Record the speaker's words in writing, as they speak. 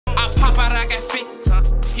I got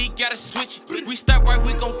 50. He got a switch. We start right,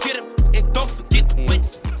 we gon' get him. And don't forget the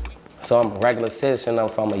witness. So I'm a regular citizen.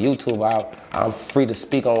 If I'm a YouTuber, I'm free to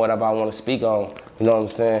speak on whatever I want to speak on. You know what I'm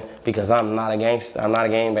saying? Because I'm not a gangster. I'm not a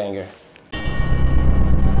gangbanger.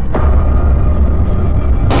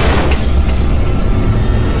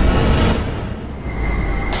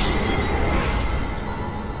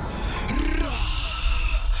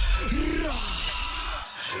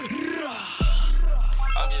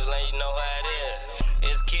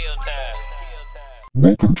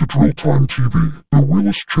 Welcome to Drill Time TV, the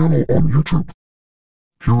realest channel on YouTube.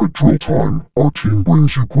 Here at Drill Time, our team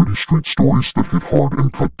brings you gritty street stories that hit hard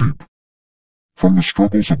and cut deep. From the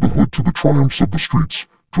struggles of the hood to the triumphs of the streets,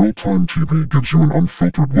 Drill Time TV gives you an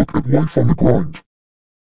unfiltered look at life on the grind.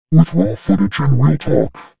 With raw footage and real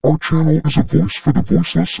talk, our channel is a voice for the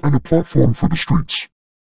voiceless and a platform for the streets.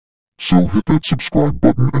 So hit that subscribe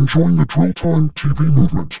button and join the Drill Time TV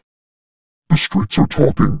movement. The streets are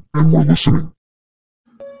talking, and we're listening.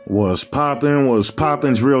 What's poppin',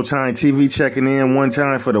 Drill Time TV checking in one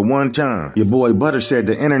time for the one time. Your boy Butter said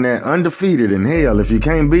the internet undefeated, and hell, if you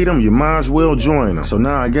can't beat him, you might as well join him. So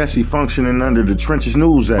now I guess he functioning under the Trenches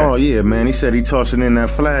News Act. Oh yeah, man, he said he tossing in that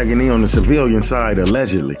flag and he on the civilian side,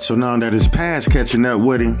 allegedly. So now that his past catching up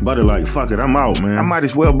with him, Butter like, fuck it, I'm out, man. I might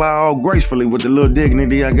as well bow all gracefully with the little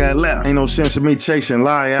dignity I got left. Ain't no sense of me chasing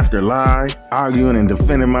lie after lie, arguing and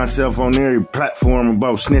defending myself on every platform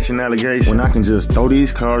about snitching allegations, when I can just throw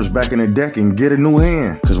these cards back in the deck and get a new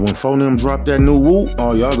hand. Cause when them drop that new whoop,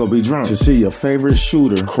 oh, y'all gonna be drunk to see your favorite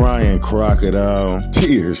shooter crying crocodile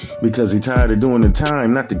tears because he tired of doing the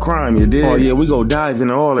time, not the crime, you did. Oh yeah, we go dive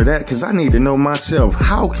into all of that cause I need to know myself,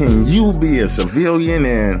 how can you be a civilian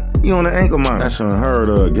and you on an ankle monitor? That's unheard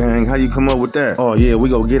of, gang. How you come up with that? Oh yeah, we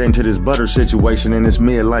go get into this Butter situation and this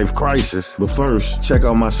midlife crisis. But first, check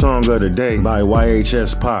out my song of the day by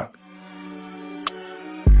YHS PAC.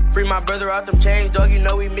 Free my brother out them chains, dog, you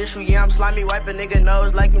know we miss you. Yeah, I'm slimy, wipe a nigga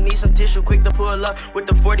nose like you need some tissue. Quick to pull up with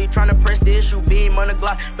the 40, tryna press the issue. Beam on the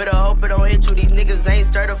Glock, better hope it don't hit you. These niggas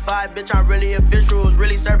ain't certified, bitch, I'm really official. Was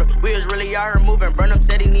really serving, we was really out here moving. Burnham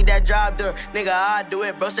said he need that job done. Nigga, I do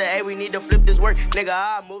it. Bro said, hey, we need to flip this work. Nigga,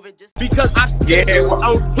 I move it just because I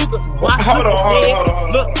hold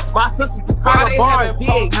on. Look, my sister Carter Barnes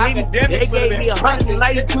did. They gave me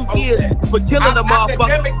 192 years for killing the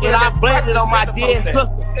motherfucker, and I blamed it on my dead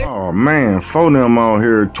sister. Oh man, them out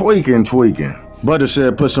here tweaking. Butter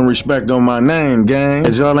said put some respect on my name, gang.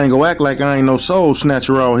 As y'all ain't gonna act like I ain't no soul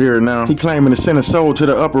snatcher out here now. He claiming to send a soul to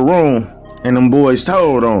the upper room, and them boys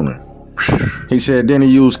told on her. He said then he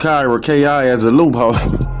used K.I. as a loophole.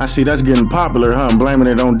 I see that's getting popular, huh? I'm blaming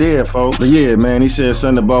it on dead folks. But yeah, man, he said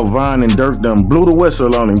something about Vaughn and Dirk done blew the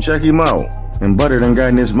whistle on him. Check him out. And Butter done got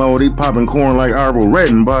in this mode, he popping corn like Arbor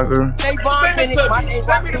Redenbacher. Hey, Vaughn, send me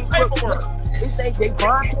the paperwork. This ain't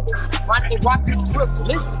Vaughn. My name Rocky Brooks.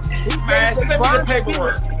 Listen, man, send me the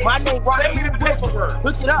paperwork. My name Rocky Brooks.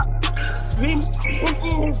 Look it up. Him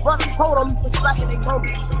and his brother told him to slap it, they told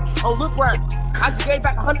me. Oh, look right. I just gave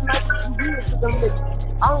back 192 years to them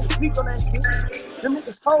niggas. I don't speak on that shit. Them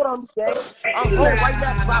niggas told on me, gang. I'm home right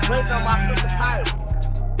now because I blamed on my sister Tyler.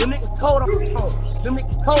 Them niggas told on me. Them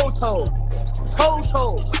niggas told.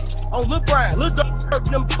 Oh, look right. Look Dirk,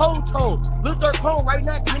 them told. Look Dirk home right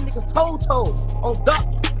now because them niggas told. On Duck.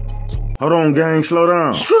 Hold on, gang, slow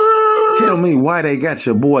down. Tell me why they got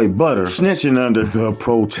your boy Butter snitching under the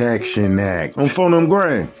Protection Act on Phonum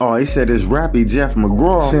Gray. Oh, he said this rappy Jeff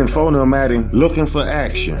McGraw sent Phonum at him looking for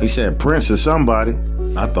action. He said Prince or somebody.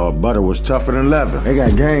 I thought Butter was tougher than leather. They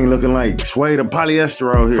got gang looking like suede or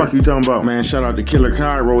polyester out here. Fuck you talking about? Man, shout out to Killer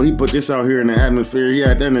Cairo. He put this out here in the atmosphere. He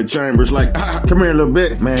had that in the chambers like, come here a little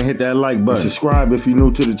bit. Man, hit that like button. Subscribe if you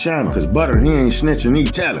new to the channel. Cause Butter, he ain't snitching, he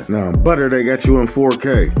telling. Now, Butter, they got you in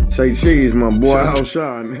 4K. Say cheese, my boy. How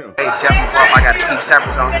Sean? Hey, Jeff, I gotta keep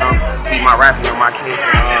separate on him. Keep my rapping on my kid.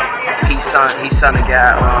 He's son of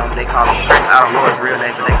guy, they call him Prince. I don't know his real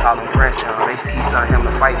name, but they call him Prince. They keep son him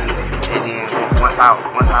to fight me. And then once I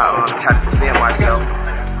try to defend myself,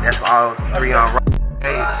 that's all three on rock.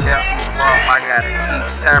 Hey, Jeff, I gotta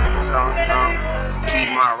keep separate on him. Keep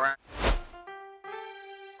my rap.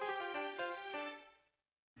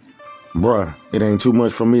 Bruh, it ain't too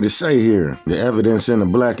much for me to say here. The evidence in the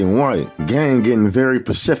black and white. Gang getting very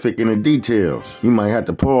specific in the details. You might have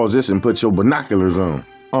to pause this and put your binoculars on.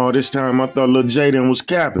 All this time I thought Lil Jaden was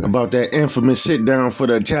capping about that infamous sit down for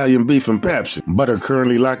the Italian beef and Pepsi. Butter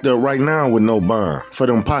currently locked up right now with no bond. For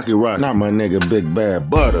them pocket rocks, not my nigga Big Bad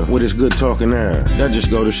Butta with his good talking ass. That just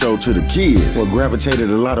go to show to the kids. What gravitated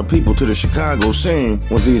a lot of people to the Chicago scene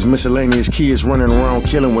was these miscellaneous kids running around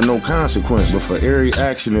killing with no consequence. But for every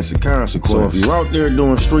action it's a consequence. So if you're out there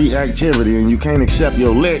doing street activity and you can't accept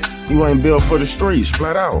your lick, you ain't built for the streets,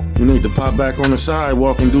 flat out. You need to pop back on the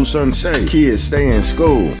sidewalk and do something safe. Kids, stay in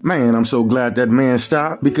school. Man, I'm so glad that man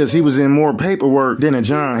stopped because he was in more paperwork than a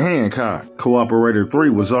John Hancock. Cooperator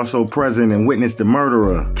 3 was also present and witnessed the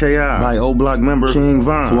murder of K.I. by Oblock member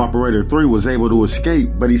Kingvon. Cooperator 3 was able to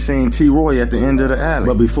escape, but he seen T-Roy at the end of the alley.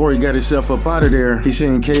 But before he got himself up out of there, he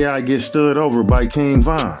seen K.I. get stood over by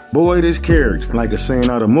Kingvon. Boy, this character, like a scene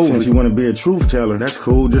out of a movie. Since you want to be a truth teller, that's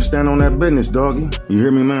cool. Just stand on that business, doggy. You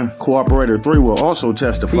hear me, man? Cooperator 3 will also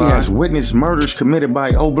testify. He has witnessed murders committed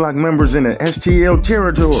by Oblock members in the STL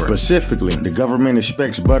territory. Specifically, the government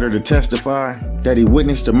expects Butter to testify that he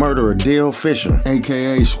witnessed the murder of Dale Fisher,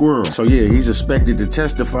 aka Squirrel. So yeah, he's expected to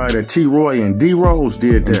testify that T-Roy and D-Rose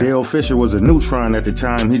did that. Dale Fisher was a neutron at the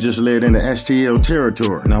time. He just led in the STL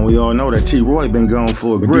territory. Now we all know that T-Roy been gone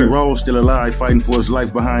for a grip. D-Rose still alive, fighting for his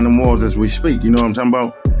life behind them walls as we speak. You know what I'm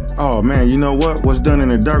talking about? Oh man, you know what? What's done in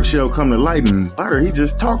the dark shall come to light, and Butter, he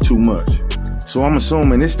just talked too much. So I'm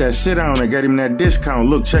assuming it's that sit-down that got him that discount.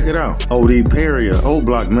 Look, check it out. Odee Perry, a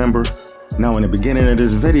Oblock member. Now, in the beginning of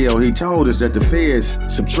this video, he told us that the feds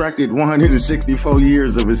subtracted 164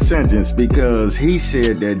 years of his sentence because he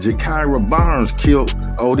said that Jakira Barnes killed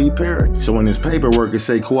Odee Perry. So in his paperwork, it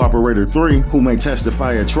say Cooperator 3, who may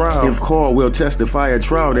testify at trial, if called, will testify at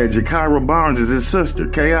trial that Jakira Barnes is his sister,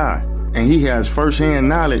 K.I. And he has first-hand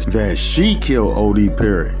knowledge that she killed Odee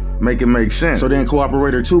Perry. Make it make sense. So then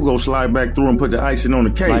Cooperator 2 go slide back through and put the icing on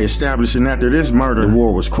the cake by establishing after this murder, the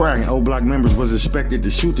war was cracking. Oblock members was expected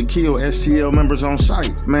to shoot to kill STL members on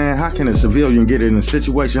sight. Man, how can a civilian get in a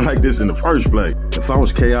situation like this in the first place? If I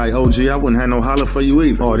was K.I. OG, I wouldn't have no holler for you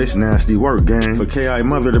either. Oh, this nasty work, gang. For K.I.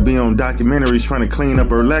 mother to be on documentaries trying to clean up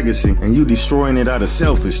her legacy and you destroying it out of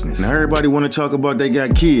selfishness. Now everybody want to talk about they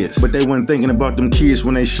got kids, but they wasn't thinking about them kids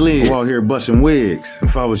when they slid out here busting wigs.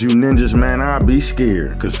 If I was you ninjas, man, I'd be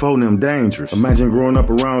scared. Cause them dangerous. Imagine growing up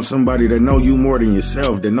around somebody that know you more than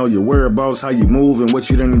yourself, that know your whereabouts, how you move, and what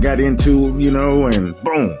you done got into, you know, and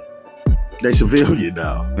boom, they severe you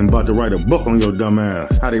down and about to write a book on your dumb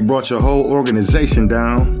ass. How they brought your whole organization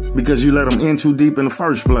down because you let them in too deep in the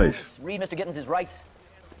first place. Read Mr. Gittins' rights.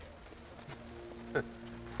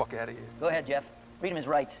 Fuck out of here. Go ahead, Jeff. Read him his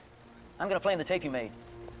rights. I'm gonna play him the tape you made.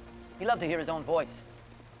 He loved to hear his own voice.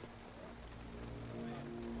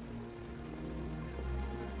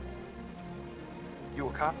 You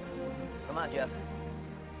a cop? Come on, Jeff.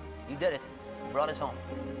 You did it. You brought us home.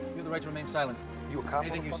 You have the right to remain silent. You a cop?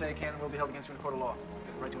 Anything you say can and will be held against you in a court of law. You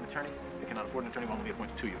have the right to an attorney. You cannot afford an attorney, one will be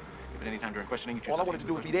appointed to you. If at any time during questioning you choose all I wanted to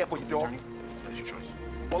do was be there for you, dog. That is your choice.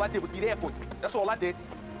 All I did was be there for you. That's all I did.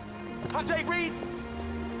 Huh, Jay Reed?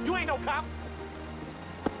 You ain't no cop.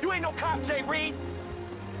 You ain't no cop, Jay Reed.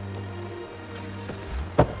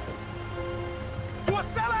 You a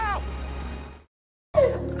sellout!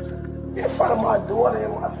 In front of my daughter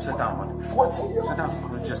and my 14 years old. Sit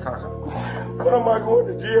down. We're just talking. What am I going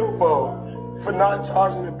to jail for? For not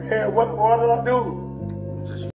charging the parent? What did I do?